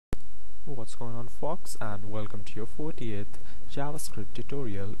What's going on, folks, and welcome to your 40th JavaScript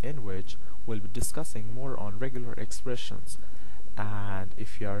tutorial, in which we'll be discussing more on regular expressions. And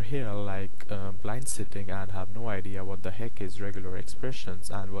if you are here like blind sitting and have no idea what the heck is regular expressions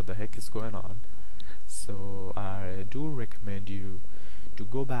and what the heck is going on, so I do recommend you to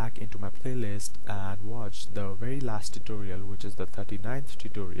go back into my playlist and watch the very last tutorial, which is the 39th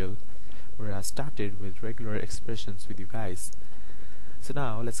tutorial, where I started with regular expressions with you guys. So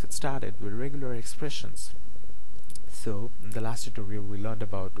now let's get started with regular expressions. So in the last tutorial we learned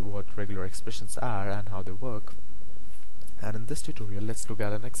about what regular expressions are and how they work. And in this tutorial let's look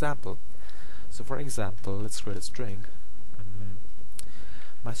at an example. So for example, let's create a string.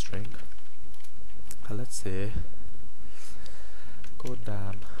 My string, let's say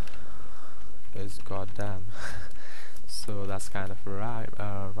goddamn is goddamn. So that's kind of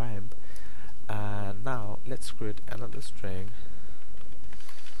a rhyme. And now let's create another string.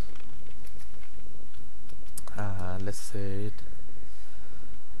 Let's say it,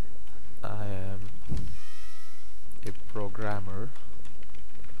 I am a programmer,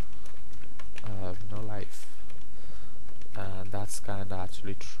 I have no life, and that's kinda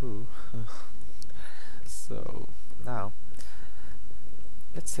actually true. So now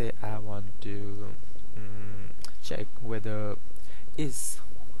let's say I want to check whether is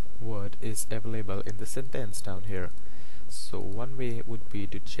word is available in the sentence down here. So one way would be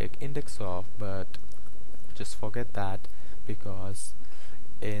to check index of, but just forget that, because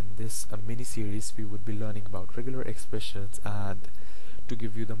in this mini series we would be learning about regular expressions, and to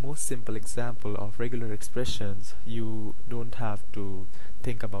give you the most simple example of regular expressions, you don't have to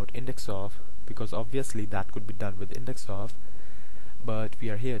think about index of, because obviously that could be done with index of, but we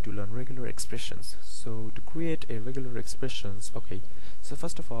are here to learn regular expressions. So to create a regular expressions, okay, so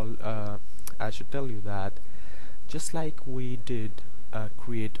first of all I should tell you that just like we did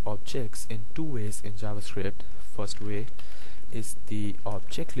create objects in two ways in JavaScript. First way is the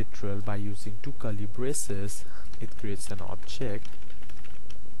object literal. By using two curly braces it creates an object,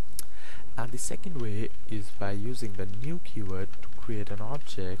 and the second way is by using the new keyword to create an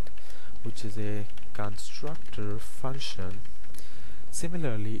object, which is a constructor function.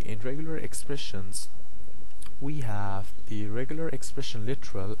 Similarly, in regular expressions we have the regular expression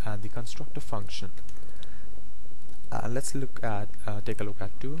literal and the constructor function. Let's look at take a look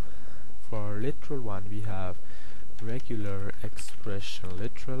at two. For literal one we have regular expression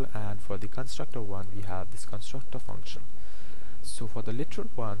literal, and for the constructor one we have this constructor function. So for the literal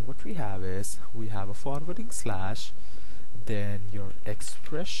one, what we have is we have a forwarding slash, then your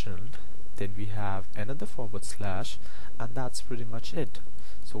expression, then we have another forward slash, and that's pretty much it.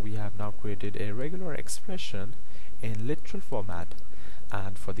 So we have now created a regular expression in literal format.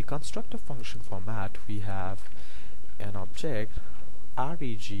 And for the constructor function format we have an object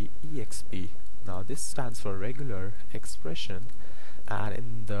regexp. Now this stands for regular expression, and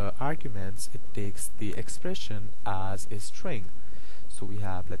in the arguments it takes the expression as a string. So we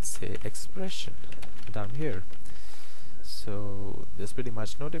have, let's say, expression down here. So there's pretty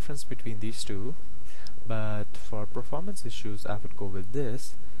much no difference between these two, but for performance issues I would go with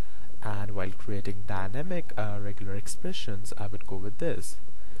this, and while creating dynamic regular expressions I would go with this.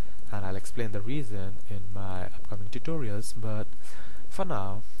 And I'll explain the reason in my upcoming tutorials, but for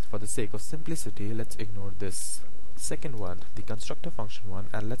now, for the sake of simplicity, let's ignore this second one, the constructor function one,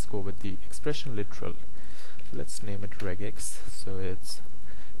 and let's go with the expression literal. So let's name it regex, so it's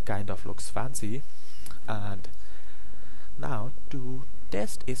kind of looks fancy. And now to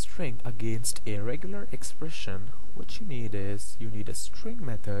test a string against a regular expression, what you need is you need a string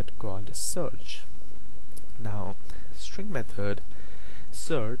method called search. Now string method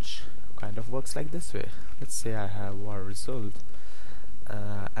search kind of works like this way. Let's say I have our result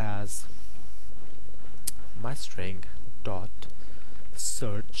as my string dot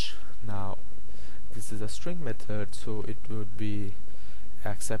search. Now this is a string method, so it would be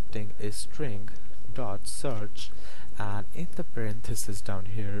accepting a string dot search, and in the parenthesis down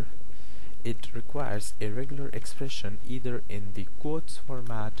here it requires a regular expression either in the quotes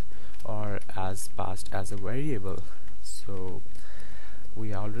format or as passed as a variable. So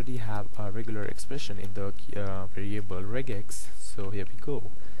we already have a regular expression in the variable regex, so here we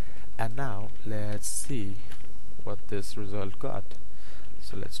go. And now let's see what this result got.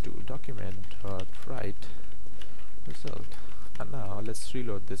 So let's do document.write result, and now let's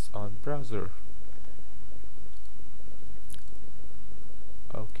reload this on browser.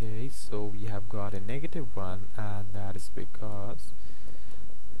 Okay, so we have got a -1, and that is because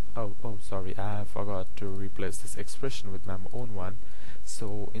sorry, I forgot to replace this expression with my own one.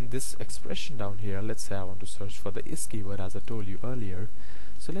 So in this expression down here, let's say I want to search for the is keyword, as I told you earlier.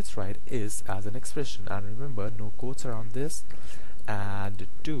 So let's write is as an expression, and remember, no quotes around this, and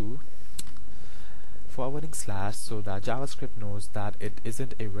do forwarding slash so that JavaScript knows that it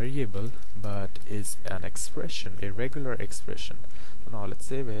isn't a variable but is an expression, a regular expression. So now let's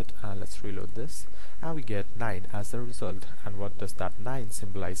save it and let's reload this, and we get 9 as the result. And what does that 9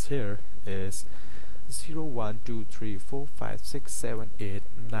 symbolize here is 0, 1, 2, 3, 4, 5, 6, 7, 8,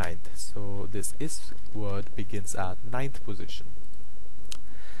 9th. So this is word begins at 9th position.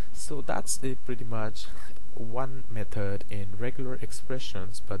 So that's pretty much one method in regular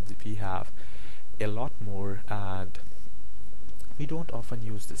expressions, but we have a lot more, and we don't often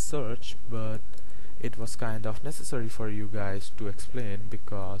use the search, but it was kind of necessary for you guys to explain,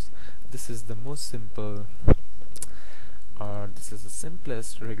 because this is the most simple, or this is the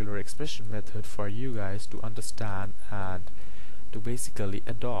simplest regular expression method for you guys to understand and to basically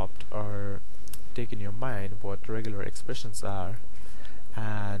adopt or take in your mind what regular expressions are.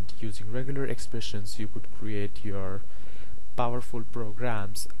 And using regular expressions you could create your powerful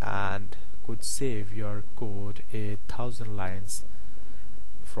programs and could save your code 1,000 lines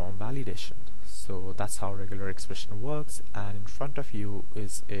from validation. So that's how regular expression works, and in front of you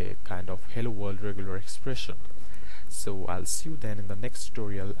is a kind of hello world regular expression. So I'll see you then in the next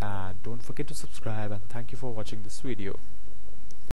tutorial, and don't forget to subscribe, and thank you for watching this video.